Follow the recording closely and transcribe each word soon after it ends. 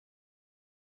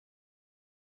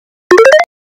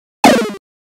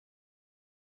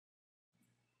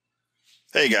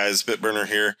Hey guys, BitBurner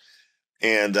here,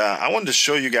 and I wanted to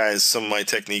show you guys some of my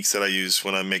techniques that I use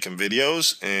when I'm making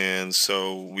videos. And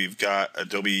so we've got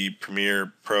Adobe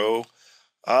Premiere Pro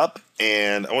up,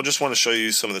 and I just want to show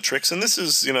you some of the tricks. And this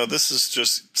is, this is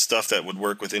just stuff that would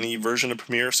work with any version of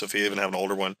Premiere. So if you even have an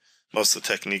older one, most of the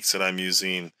techniques that I'm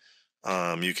using,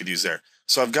 you could use there.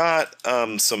 So I've got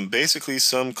basically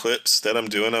some clips that I'm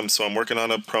doing. So I'm working on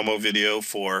a promo video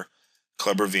for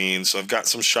Club Ravine. So I've got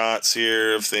some shots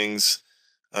here of things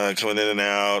coming in and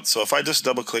out. So if I just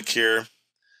double click here,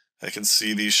 I can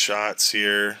see these shots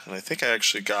here. And I think I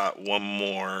actually got one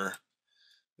more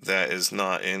that is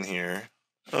not in here.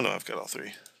 Oh no, I've got all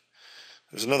three.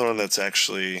 There's another one that's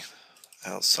actually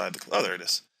outside the club. Oh, there it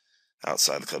is.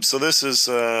 Outside the club. So this is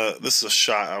a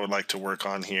shot I would like to work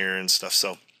on here and stuff.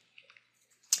 So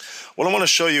what I want to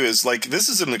show you is, like, this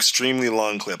is an extremely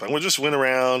long clip. I just went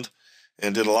around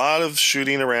and did a lot of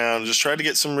shooting around, just tried to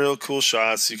get some real cool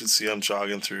shots. You can see I'm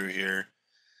jogging through here.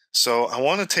 So I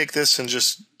want to take this and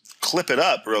just clip it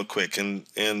up real quick. And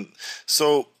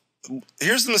so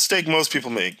here's the mistake most people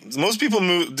make. Most people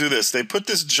do this. They put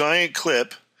this giant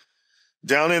clip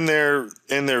down in their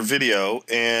video,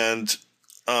 and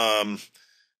the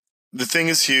thing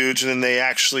is huge, and then they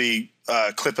actually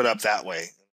clip it up that way.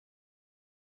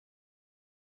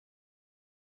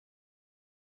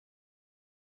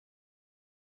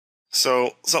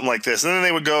 So something like this. And then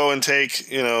they would go and take,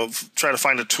 try to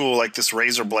find a tool like this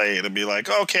razor blade and be like,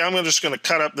 okay, I'm just going to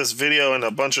cut up this video in a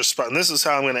bunch of spots. And this is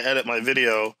how I'm going to edit my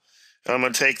video. And I'm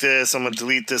going to take this, I'm going to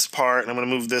delete this part, and I'm going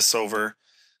to move this over.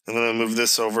 And then I'm going to move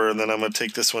this over, and then I'm going to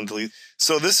take this one, delete.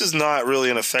 So this is not really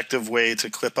an effective way to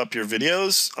clip up your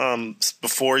videos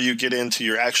before you get into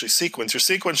your actual sequence. Your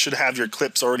sequence should have your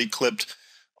clips already clipped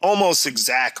almost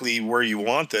exactly where you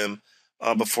want them.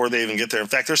 Before they even get there. In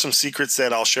fact, there's some secrets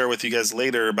that I'll share with you guys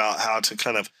later about how to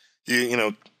kind of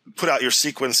put out your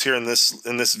sequence here in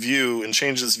this view and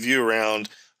change this view around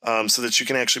so that you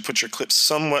can actually put your clips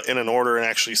somewhat in an order and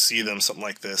actually see them, something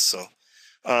like this. So,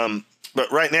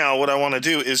 but right now, what I want to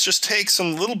do is just take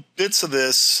some little bits of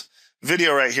this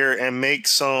video right here and make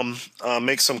some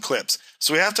clips.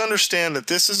 So we have to understand that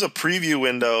this is a preview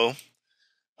window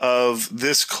of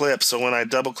this clip. So when I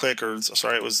double click, or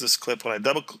sorry, it was this clip. When I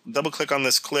double click on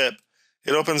this clip,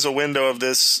 it opens a window of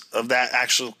that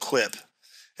actual clip.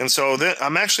 And so then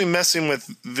I'm actually messing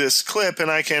with this clip, and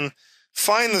I can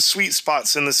find the sweet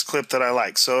spots in this clip that I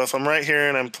like. So if I'm right here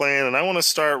and I'm playing, and I want to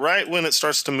start right when it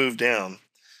starts to move down.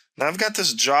 Now I've got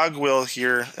this jog wheel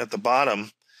here at the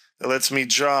bottom that lets me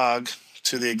jog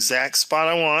to the exact spot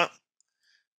I want.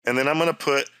 And then I'm going to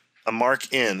put a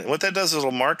mark in. And what that does is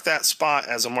it'll mark that spot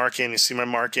as a mark in. You see my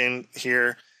mark in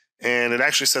here, and it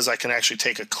actually says I can actually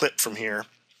take a clip from here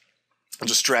and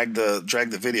just drag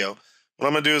the video. What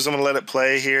I'm going to do is I'm going to let it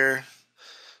play here,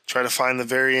 try to find the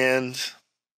very end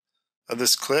of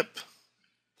this clip.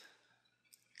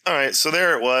 All right, so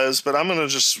there it was, but I'm going to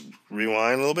just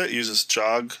rewind a little bit, use this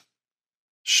jog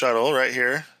shuttle right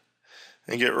here,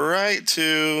 and get right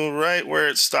where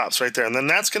it stops right there. And then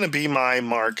that's going to be my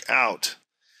mark out.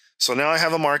 So now I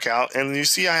have a mark out, and you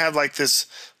see I have like this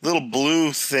little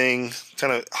blue thing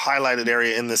kind of highlighted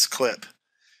area in this clip.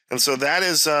 And so that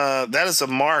is a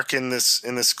mark in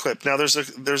this clip. Now there's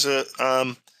a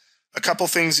couple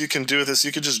things you can do with this.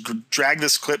 You could just drag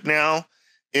this clip now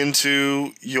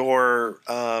into your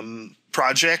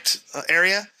project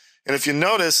area. And if you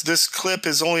notice, this clip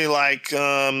is only like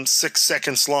 6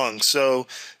 seconds long. So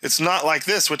it's not like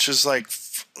this, which is like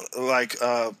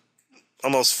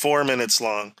almost 4 minutes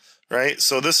long. Right?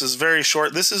 So this is very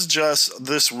short. This is just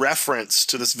this reference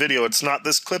to this video. It's not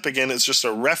this clip again. It's just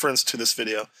a reference to this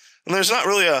video. And there's not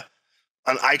really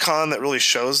an icon that really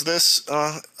shows this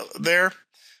there.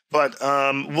 But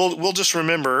we'll just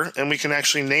remember, and we can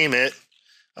actually name it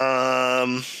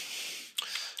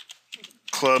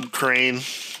Club Crane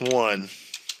 1.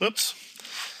 Whoops.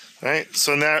 All right?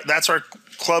 So now that's our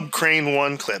Club Crane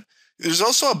 1 clip. There's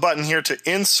also a button here to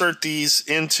insert these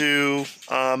into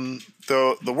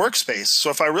the workspace. So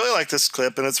if I really like this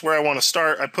clip and it's where I want to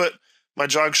start, I put my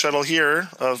jog shuttle here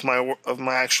of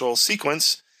my actual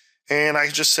sequence, and I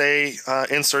just say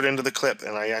insert into the clip,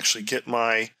 and I actually get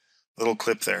my little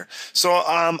clip there. So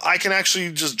I can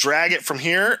actually just drag it from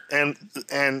here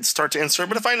and start to insert.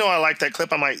 But if I know I like that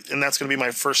clip, I might, and that's going to be my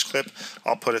first clip,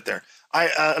 I'll put it there.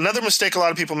 Another mistake a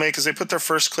lot of people make is they put their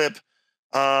first clip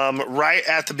right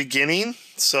at the beginning.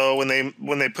 So when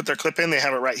they put their clip in, they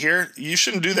have it right here. You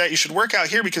shouldn't do that. You should work out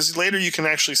here, because later you can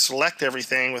actually select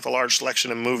everything with a large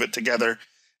selection and move it together.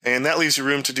 And that leaves you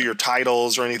room to do your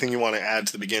titles or anything you want to add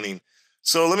to the beginning.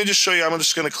 So let me just show you. I'm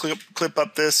just going to clip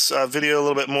up this video a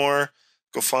little bit more.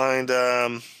 Go find,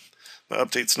 let My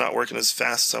update's not working as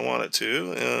fast as I want it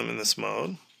to in this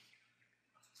mode.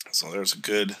 So there's a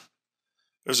good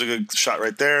shot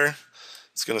right there.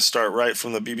 It's going to start right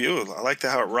from the BB. Ooh, I like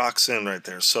how it rocks in right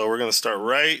there. So we're going to start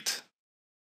right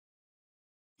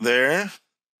there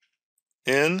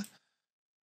in.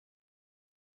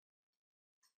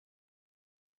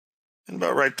 And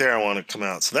about right there I want to come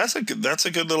out. So that's a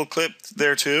good little clip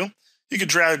there too. You could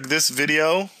drag this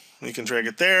video. You can drag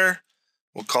it there.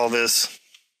 We'll call this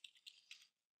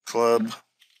Club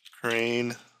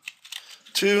Crane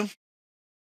 2.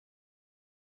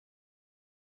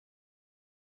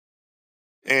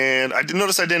 And I did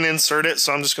notice I didn't insert it,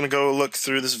 so I'm just going to go look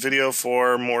through this video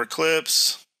for more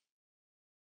clips.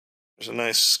 There's a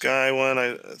nice sky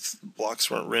one. Blocks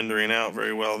weren't rendering out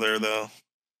very well there, though.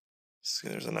 See,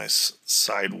 there's a nice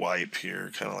side wipe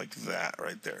here, kind of like that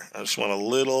right there. I just want a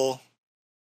little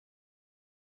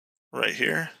right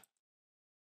here.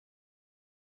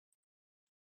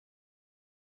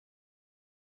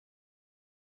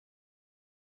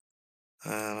 I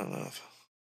don't know.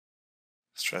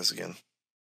 Let's try this again.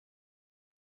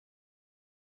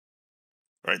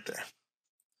 Right there.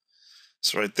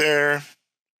 So right there,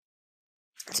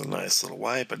 it's a nice little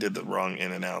wipe. I did the wrong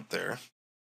in and out there.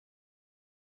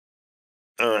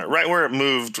 All right, right where it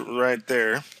moved, right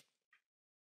there.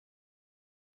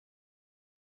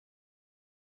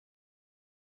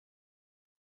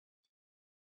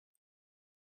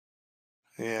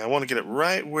 Yeah, I want to get it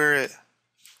right where it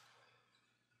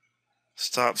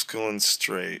stops going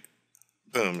straight.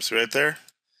 Boom, see right there?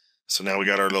 So now we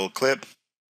got our little clip.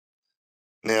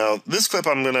 Now, this clip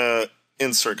I'm going to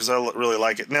insert because I really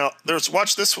like it. Now,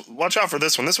 watch out for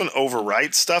this one. This one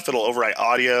overwrites stuff. It'll overwrite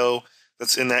audio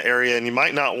that's in that area, and you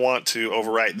might not want to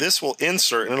overwrite. This will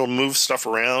insert, and it'll move stuff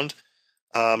around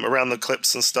the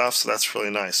clips and stuff, so that's really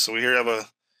nice. So we have a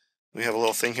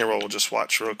little thing here where we'll just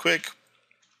watch real quick.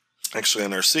 Actually,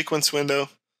 in our sequence window.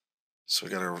 So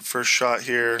we got our first shot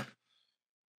here.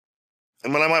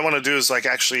 And what I might want to do is like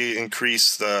actually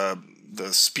increase the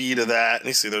speed of that. And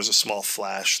you see there's a small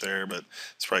flash there, but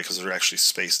it's probably because they're actually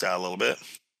spaced out a little bit.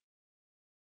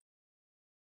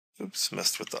 Oops,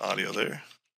 messed with the audio there.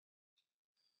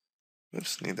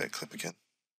 Oops, need that clip again.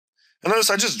 And notice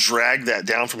I just dragged that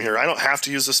down from here. I don't have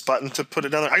to use this button to put it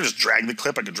down there. I can just drag the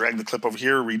clip. I could drag the clip over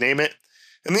here, rename it.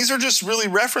 And these are just really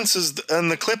references in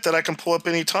the clip that I can pull up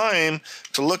anytime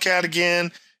to look at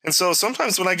again. And so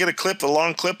sometimes when I get a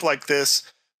long clip like this,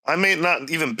 I may not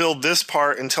even build this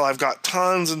part until I've got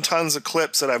tons and tons of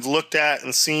clips that I've looked at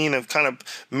and seen and kind of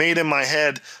made in my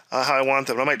head how I want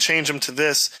them. I might change them to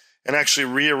this and actually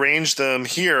rearrange them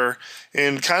here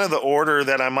in kind of the order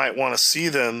that I might want to see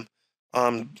them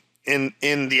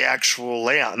in the actual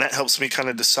layout. And that helps me kind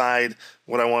of decide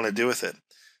what I want to do with it.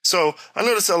 So I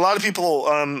noticed a lot of people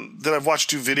that I've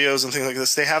watched do videos and things like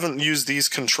this, they haven't used these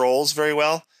controls very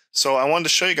well. So I wanted to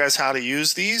show you guys how to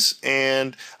use these.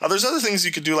 And there's other things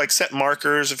you could do, like set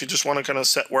markers if you just want to kind of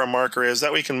set where a marker is.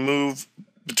 That way you can move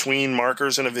between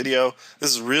markers in a video. This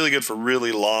is really good for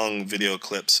really long video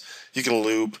clips. You can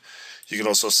loop. You can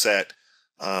also set,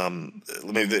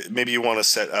 maybe you want to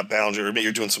set a boundary, or maybe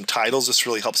you're doing some titles. This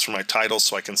really helps for my titles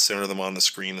so I can center them on the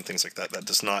screen and things like that. That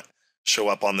does not show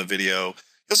up on the video.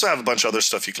 You also have a bunch of other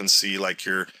stuff you can see, like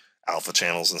your alpha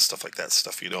channels and stuff like that,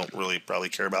 stuff you don't really probably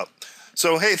care about.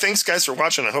 So, hey, thanks guys for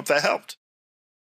watching. I hope that helped.